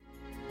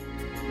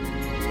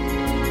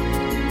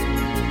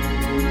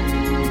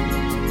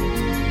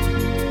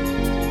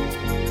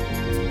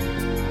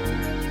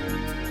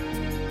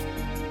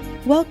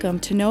Welcome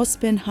to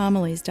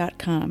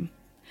NoSpinHomilies.com.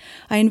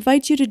 I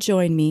invite you to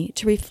join me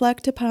to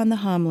reflect upon the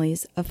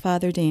homilies of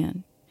Father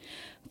Dan.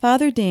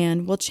 Father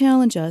Dan will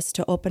challenge us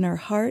to open our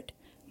heart,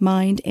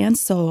 mind, and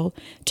soul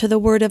to the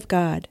Word of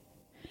God.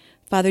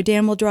 Father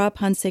Dan will draw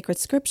upon sacred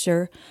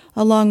scripture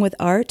along with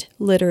art,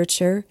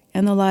 literature,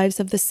 and the lives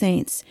of the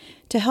saints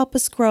to help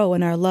us grow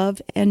in our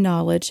love and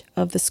knowledge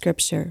of the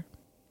scripture.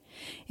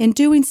 In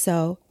doing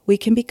so, we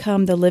can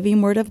become the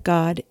living Word of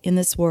God in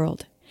this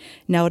world.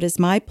 Now it is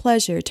my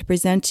pleasure to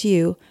present to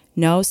you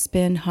No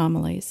Spin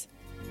Homilies.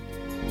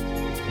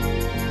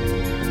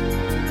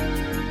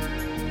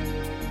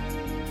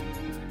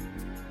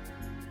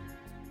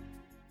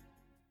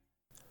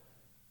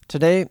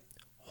 Today,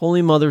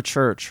 Holy Mother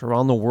Church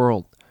around the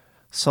world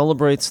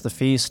celebrates the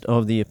Feast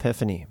of the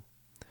Epiphany.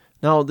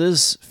 Now,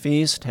 this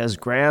feast has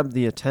grabbed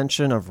the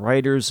attention of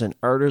writers and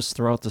artists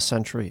throughout the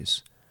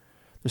centuries.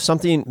 There's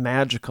something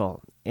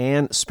magical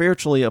and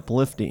spiritually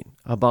uplifting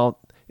about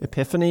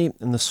Epiphany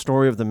and the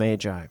story of the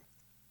Magi.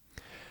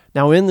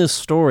 Now, in this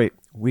story,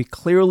 we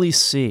clearly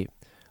see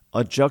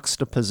a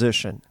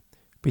juxtaposition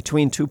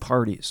between two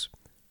parties,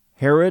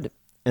 Herod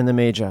and the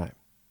Magi.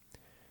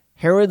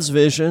 Herod's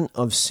vision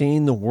of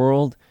seeing the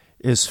world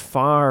is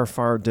far,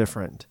 far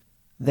different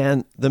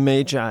than the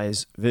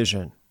Magi's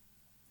vision.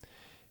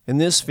 In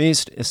this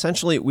feast,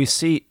 essentially, we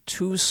see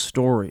two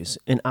stories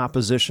in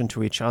opposition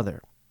to each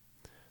other.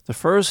 The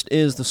first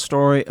is the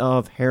story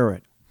of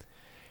Herod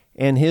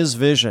and his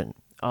vision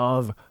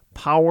of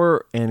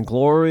power and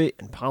glory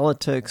and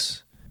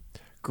politics,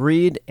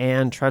 greed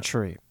and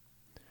treachery.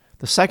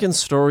 The second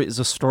story is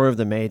the story of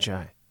the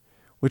Magi,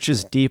 which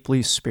is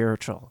deeply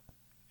spiritual,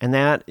 and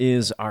that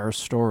is our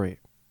story.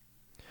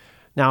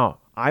 Now,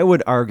 I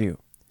would argue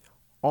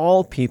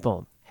all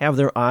people have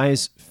their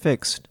eyes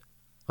fixed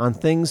on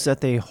things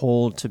that they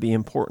hold to be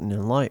important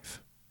in life.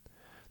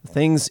 The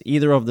things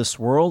either of this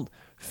world,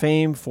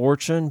 fame,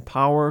 fortune,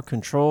 power,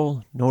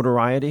 control,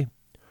 notoriety,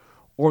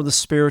 or the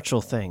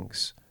spiritual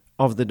things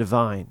of the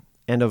divine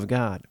and of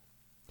God.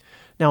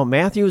 Now,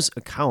 Matthew's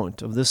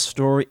account of this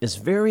story is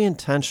very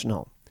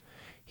intentional.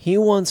 He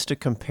wants to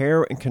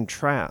compare and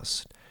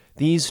contrast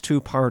these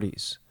two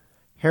parties,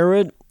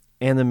 Herod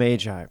and the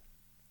Magi.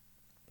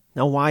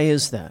 Now, why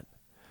is that?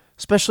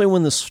 Especially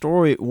when the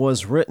story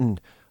was written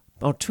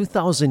about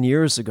 2,000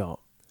 years ago.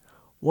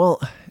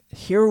 Well,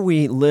 here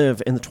we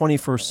live in the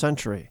 21st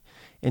century,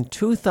 and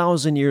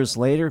 2,000 years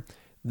later,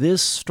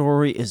 this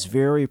story is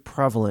very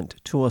prevalent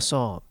to us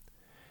all.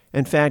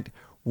 In fact,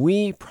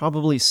 we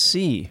probably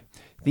see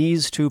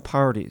these two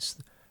parties,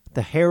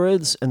 the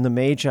Herods and the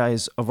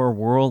Magi's of our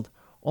world,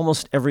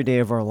 almost every day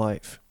of our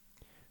life.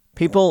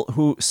 People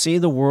who see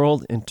the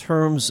world in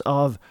terms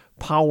of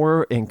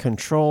power and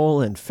control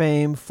and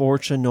fame,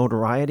 fortune,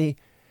 notoriety,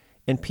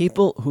 and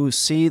people who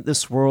see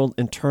this world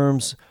in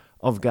terms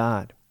of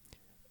God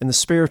and the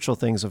spiritual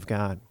things of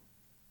God.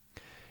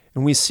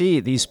 And we see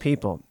these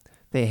people,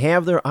 they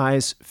have their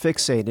eyes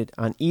fixated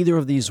on either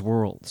of these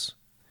worlds.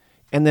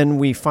 And then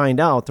we find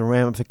out the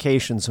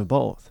ramifications of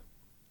both.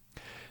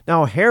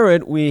 Now,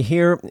 Herod, we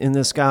hear in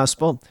this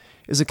gospel,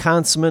 is a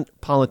consummate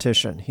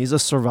politician. He's a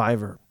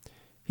survivor.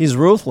 He's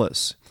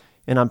ruthless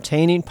in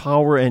obtaining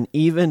power and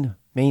even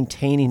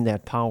maintaining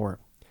that power.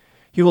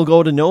 He will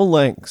go to no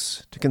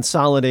lengths to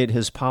consolidate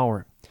his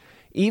power,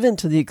 even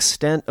to the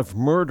extent of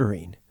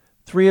murdering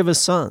 3 of his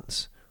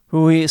sons,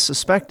 who he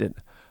suspected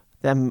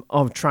them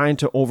of trying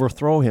to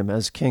overthrow him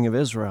as king of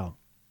Israel.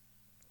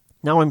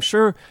 Now, I'm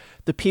sure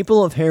the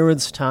people of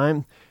Herod's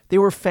time, they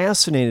were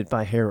fascinated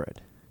by Herod,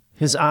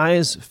 his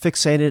eyes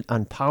fixated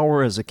on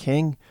power as a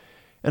king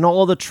and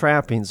all the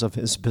trappings of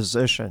his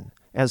position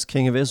as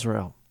king of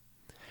Israel.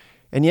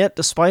 And yet,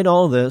 despite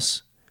all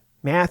this,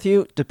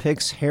 Matthew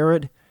depicts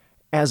Herod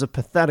as a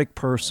pathetic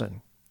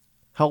person,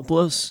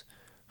 helpless,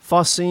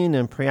 fussing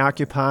and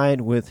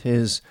preoccupied with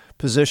his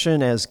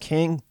position as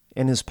king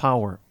and his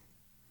power.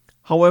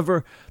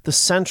 However, the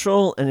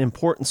central and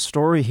important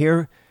story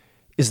here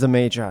is the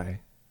Magi.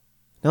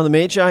 Now, the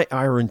Magi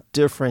are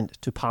indifferent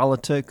to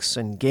politics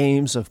and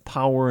games of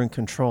power and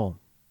control.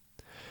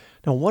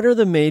 Now, what are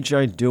the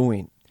Magi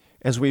doing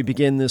as we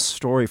begin this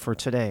story for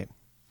today?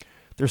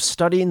 They're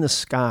studying the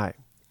sky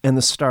and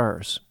the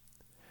stars.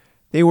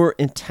 They were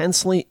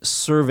intensely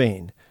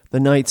surveying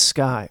the night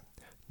sky,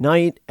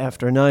 night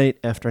after night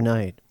after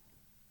night.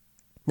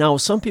 Now,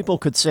 some people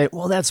could say,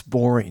 well, that's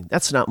boring.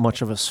 That's not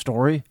much of a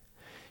story.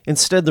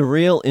 Instead, the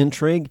real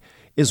intrigue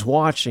is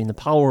watching the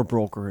power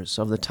brokers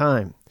of the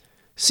time,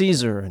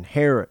 Caesar and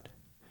Herod.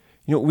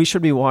 We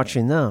should be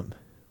watching them.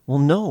 Well,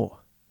 no.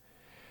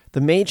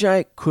 The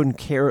Magi couldn't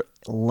care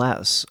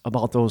less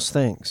about those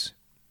things.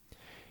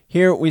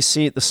 Here we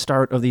see the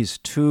start of these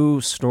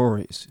two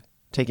stories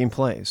taking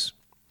place.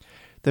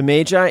 The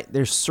Magi,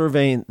 they're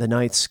surveying the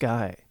night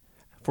sky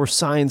for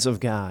signs of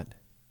God.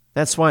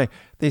 That's why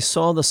they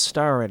saw the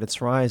star at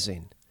its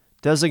rising,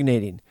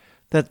 designating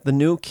that the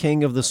new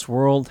king of this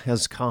world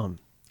has come.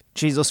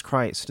 Jesus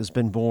Christ has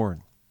been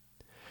born.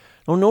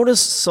 Now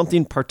notice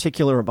something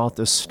particular about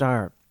this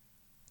star.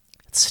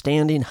 It's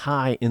standing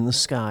high in the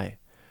sky,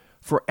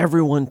 for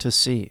everyone to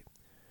see.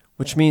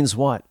 Which means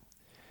what?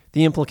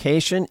 The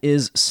implication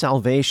is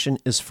salvation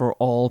is for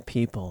all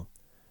people,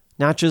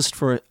 not just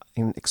for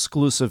an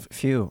exclusive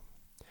few.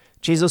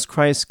 Jesus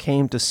Christ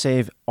came to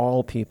save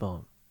all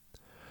people.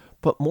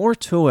 But more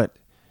to it,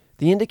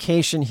 the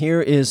indication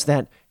here is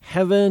that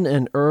heaven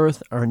and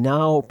earth are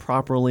now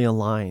properly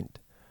aligned,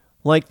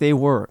 like they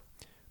were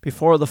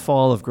before the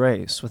fall of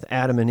grace with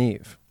Adam and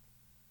Eve.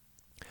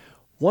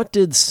 What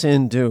did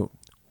sin do?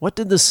 What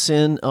did the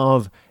sin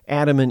of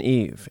Adam and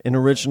Eve in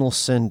original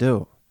sin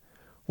do?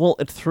 Well,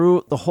 it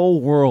threw the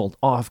whole world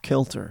off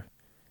kilter,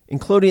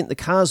 including the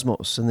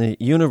cosmos and the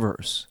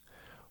universe.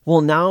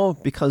 Well, now,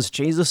 because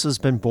Jesus has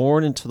been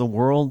born into the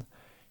world,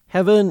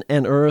 heaven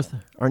and earth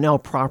are now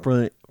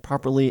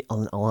properly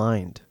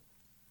aligned.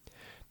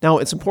 Now,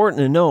 it's important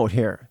to note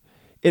here,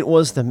 it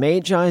was the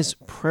Magi's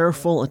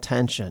prayerful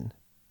attention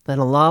that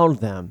allowed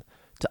them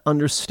to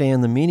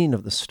understand the meaning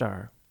of the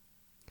star.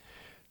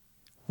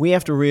 We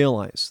have to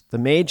realize the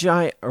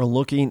Magi are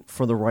looking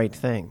for the right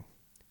thing.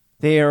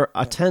 They are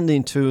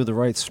attending to the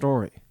right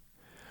story.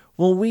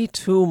 Well, we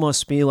too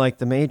must be like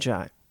the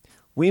Magi.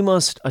 We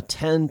must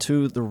attend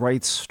to the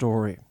right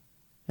story.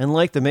 And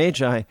like the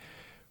Magi,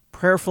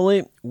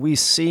 prayerfully, we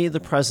see the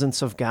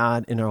presence of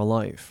God in our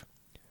life.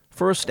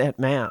 First at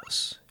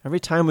Mass. Every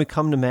time we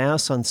come to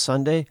Mass on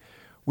Sunday,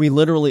 we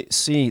literally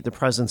see the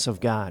presence of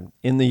God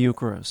in the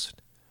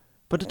Eucharist.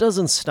 But it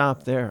doesn't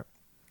stop there.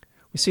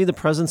 We see the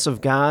presence of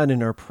God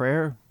in our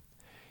prayer,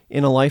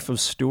 in a life of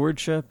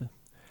stewardship,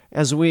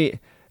 as we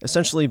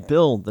essentially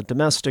build the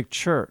domestic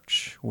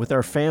church with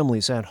our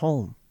families at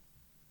home.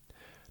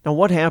 Now,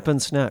 what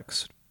happens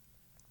next?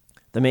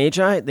 The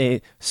Magi,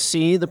 they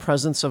see the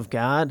presence of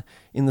God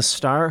in the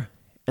star,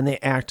 and they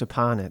act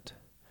upon it.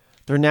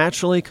 They're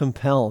naturally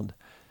compelled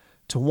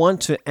to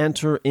want to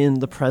enter in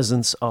the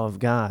presence of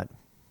God.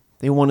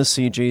 They want to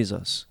see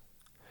Jesus.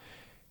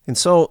 And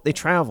so they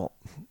travel.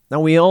 Now,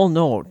 we all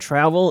know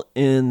travel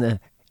in the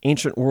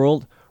ancient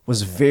world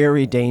was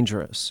very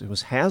dangerous. It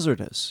was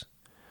hazardous.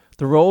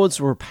 The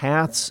roads were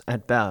paths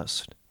at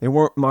best. They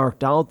weren't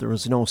marked out. There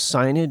was no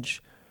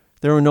signage.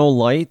 There were no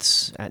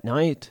lights at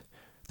night.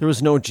 There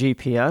was no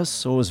GPS,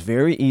 so it was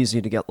very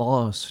easy to get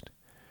lost.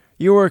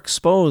 You were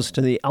exposed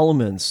to the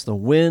elements, the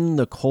wind,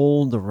 the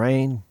cold, the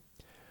rain.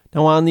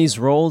 Now, on these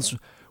roads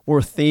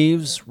were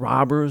thieves,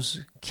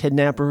 robbers,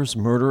 kidnappers,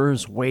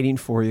 murderers waiting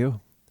for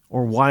you,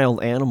 or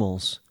wild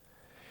animals.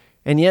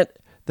 And yet,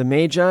 the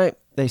Magi,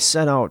 they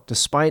set out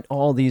despite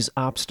all these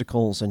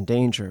obstacles and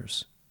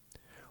dangers.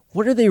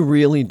 What are they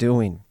really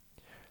doing?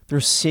 They're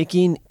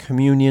seeking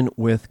communion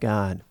with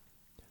God.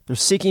 They're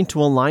seeking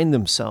to align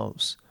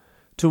themselves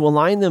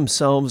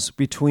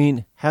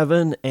between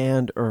heaven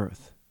and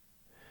earth.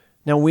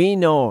 Now, we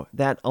know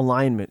that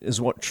alignment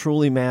is what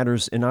truly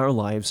matters in our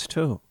lives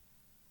too.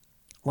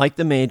 Like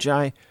the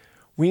Magi,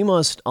 we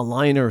must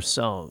align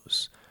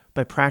ourselves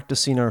by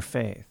practicing our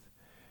faith,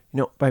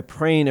 by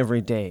praying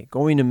every day,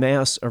 going to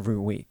Mass every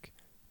week,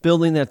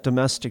 building that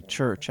domestic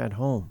church at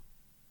home.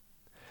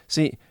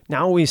 See,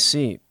 now we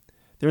see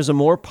there's a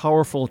more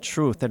powerful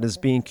truth that is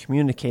being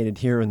communicated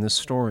here in this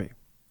story.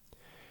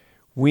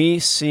 We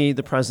see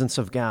the presence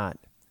of God,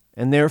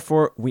 and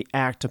therefore we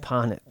act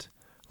upon it,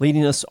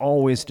 leading us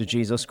always to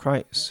Jesus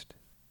Christ.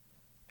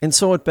 And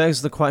so it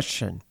begs the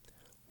question,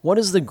 what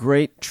is the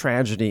great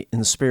tragedy in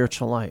the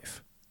spiritual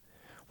life?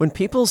 When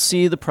people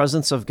see the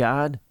presence of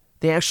God,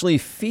 they actually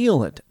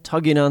feel it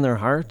tugging on their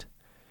heart,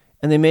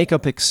 and they make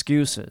up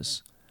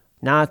excuses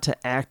not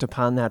to act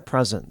upon that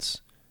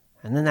presence.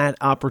 And then that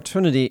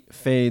opportunity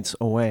fades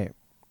away.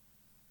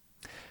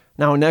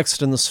 Now,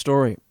 next in the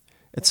story,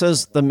 it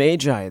says the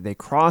Magi, they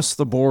cross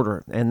the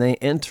border and they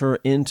enter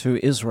into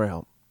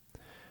Israel.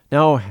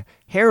 Now,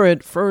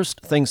 Herod first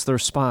thinks they're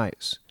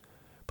spies.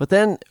 But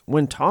then,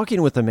 when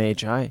talking with the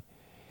Magi,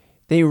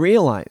 they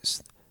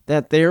realize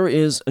that there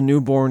is a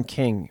newborn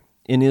king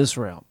in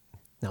Israel.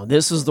 Now,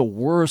 this is the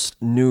worst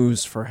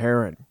news for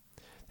Herod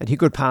that he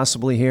could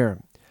possibly hear,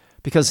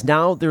 because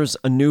now there's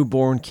a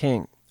newborn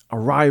king, a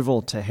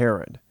rival to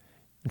Herod.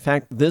 In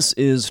fact, this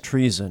is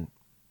treason.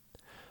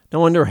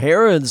 Now, under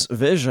Herod's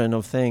vision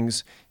of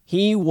things,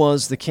 he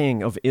was the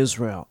king of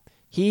Israel.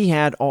 He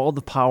had all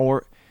the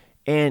power,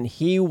 and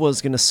he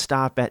was going to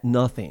stop at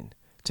nothing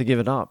to give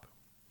it up.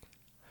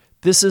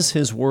 This is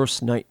his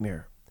worst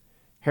nightmare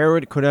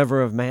Herod could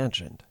ever have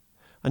imagined.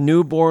 A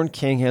newborn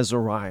king has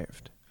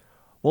arrived.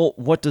 Well,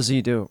 what does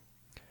he do?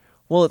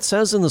 Well, it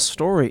says in the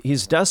story,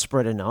 he's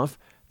desperate enough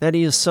that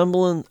he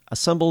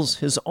assembles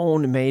his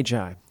own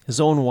Magi,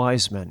 his own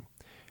wise men,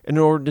 in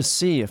order to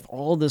see if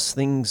all these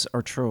things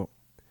are true.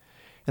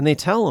 And they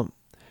tell him,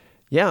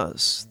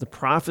 yes, the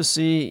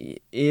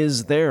prophecy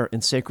is there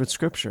in sacred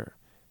scripture,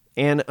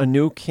 and a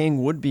new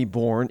king would be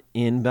born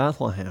in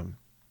Bethlehem.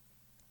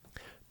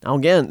 Now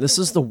again, this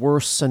is the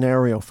worst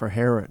scenario for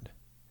Herod.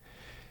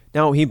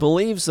 Now, he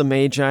believes the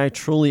Magi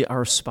truly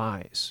are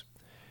spies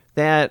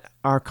that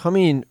are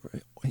coming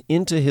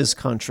into his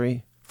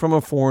country from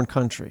a foreign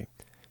country,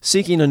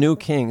 seeking a new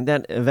king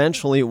that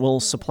eventually will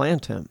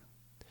supplant him.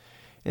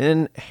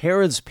 And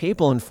Herod's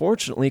people,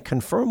 unfortunately,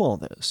 confirm all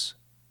this.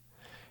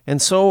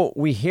 And so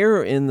we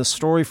hear in the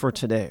story for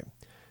today,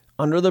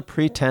 under the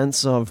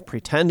pretense of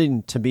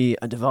pretending to be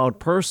a devout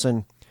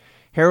person,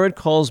 Herod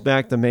calls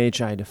back the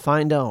Magi to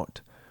find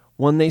out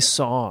when they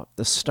saw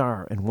the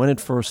star and when it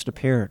first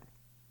appeared.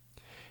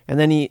 And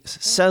then he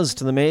says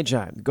to the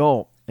Magi,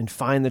 "Go and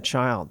find the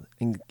child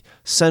and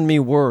send me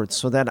word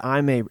so that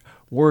I may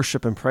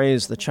worship and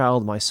praise the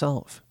child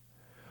myself."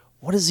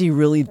 What is he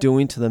really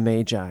doing to the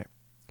Magi?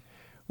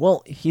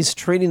 Well, he's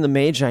treating the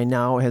Magi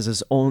now as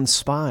his own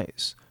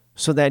spies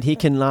so that he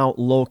can now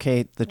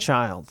locate the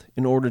child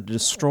in order to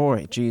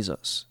destroy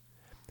Jesus.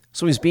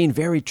 So he's being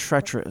very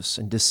treacherous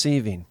and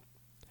deceiving.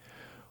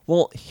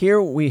 Well,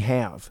 here we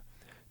have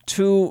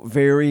two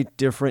very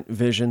different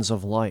visions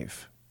of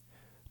life,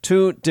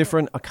 two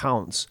different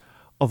accounts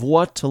of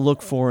what to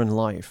look for in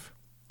life.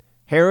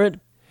 Herod,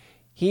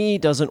 he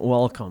doesn't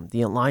welcome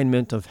the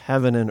alignment of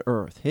heaven and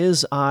earth.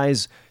 His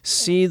eyes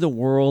see the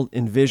world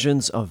in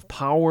visions of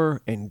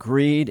power and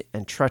greed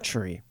and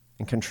treachery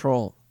and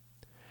control.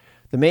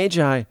 The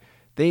Magi,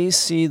 they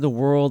see the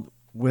world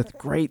with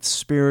great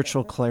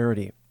spiritual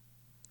clarity.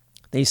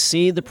 They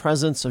see the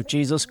presence of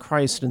Jesus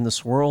Christ in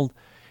this world,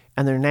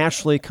 and they're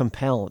naturally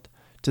compelled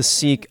to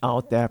seek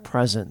out that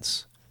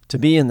presence, to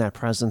be in that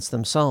presence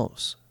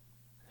themselves.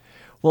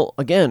 Well,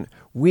 again,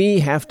 we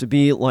have to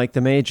be like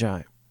the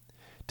Magi,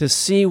 to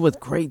see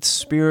with great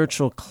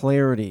spiritual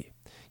clarity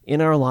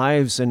in our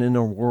lives and in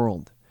our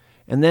world.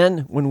 And then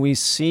when we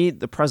see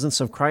the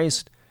presence of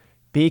Christ,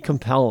 be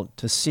compelled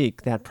to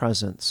seek that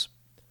presence.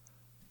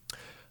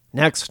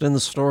 Next in the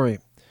story,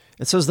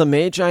 it says the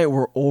Magi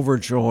were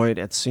overjoyed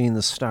at seeing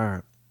the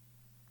star.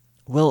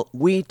 Well,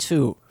 we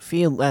too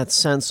feel that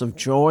sense of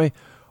joy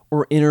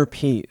or inner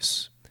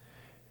peace.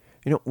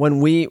 When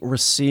we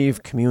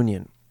receive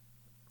communion,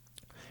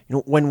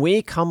 when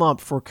we come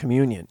up for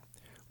communion,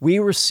 we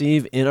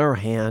receive in our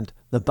hand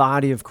the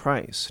body of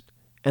Christ,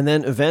 and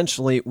then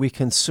eventually we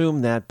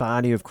consume that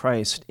body of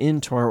Christ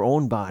into our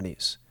own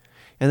bodies.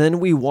 And then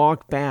we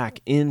walk back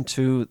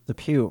into the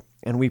pew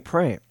and we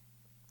pray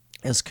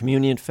as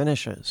communion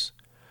finishes.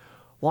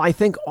 Well, I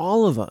think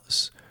all of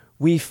us,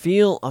 we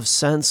feel a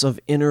sense of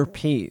inner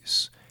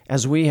peace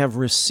as we have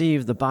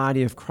received the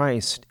body of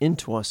Christ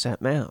into us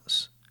at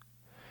Mass.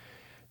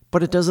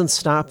 But it doesn't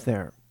stop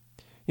there.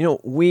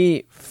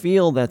 We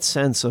feel that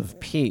sense of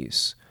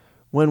peace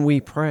when we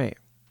pray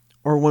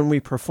or when we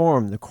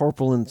perform the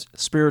corporal and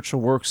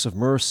spiritual works of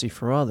mercy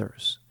for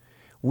others.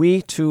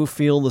 We too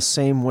feel the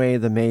same way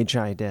the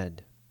Magi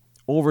did,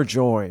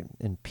 overjoyed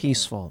and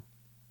peaceful.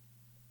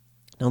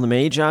 Now the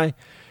Magi,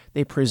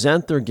 they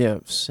present their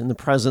gifts in the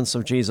presence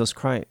of Jesus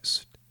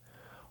Christ.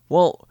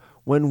 Well,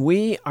 when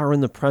we are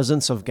in the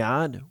presence of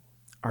God,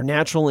 our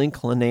natural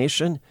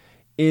inclination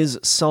is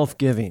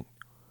self-giving.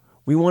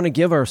 We want to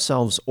give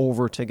ourselves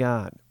over to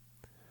God.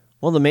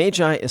 Well, the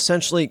Magi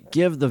essentially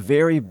give the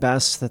very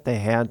best that they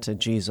had to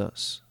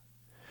Jesus.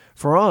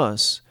 For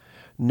us,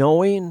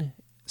 knowing,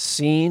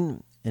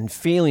 seeing, and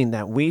feeling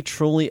that we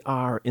truly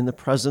are in the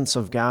presence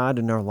of God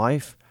in our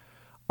life,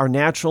 our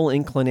natural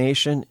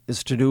inclination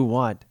is to do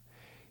what?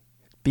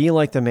 Be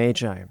like the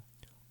Magi.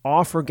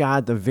 Offer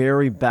God the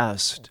very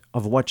best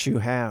of what you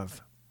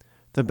have,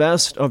 the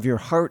best of your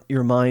heart,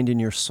 your mind, and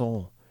your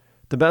soul,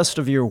 the best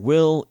of your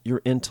will,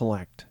 your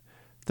intellect,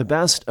 the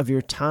best of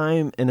your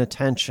time and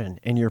attention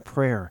and your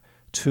prayer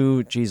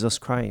to Jesus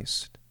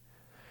Christ.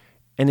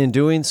 And in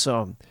doing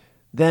so,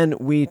 then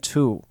we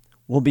too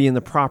will be in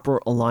the proper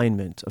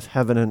alignment of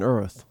heaven and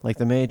earth, like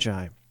the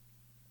Magi.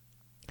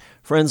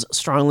 Friends,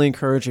 strongly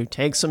encourage you,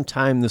 take some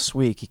time this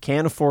week. You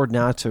can't afford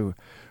not to.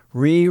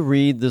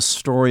 Reread the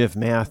story of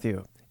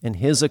Matthew and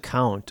his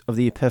account of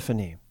the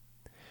Epiphany.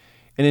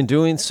 And in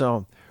doing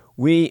so,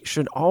 we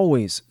should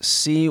always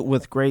see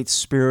with great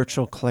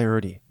spiritual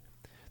clarity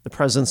the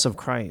presence of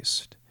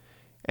Christ,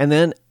 and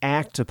then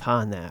act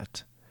upon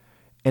that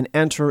and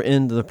enter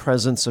into the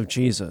presence of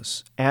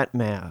Jesus at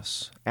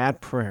Mass, at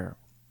prayer.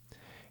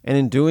 And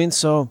in doing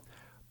so,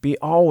 be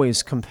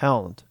always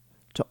compelled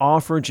to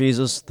offer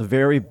Jesus the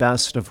very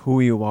best of who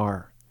you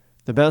are,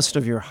 the best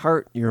of your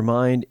heart, your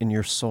mind, and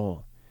your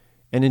soul.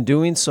 And in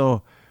doing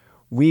so,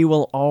 we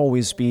will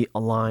always be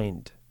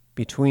aligned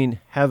between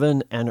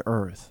heaven and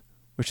earth,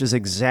 which is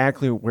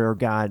exactly where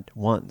God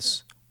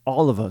wants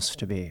all of us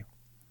to be.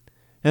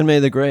 And may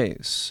the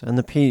grace and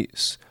the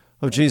peace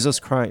of Jesus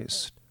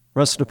Christ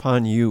rest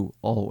upon you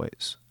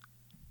always.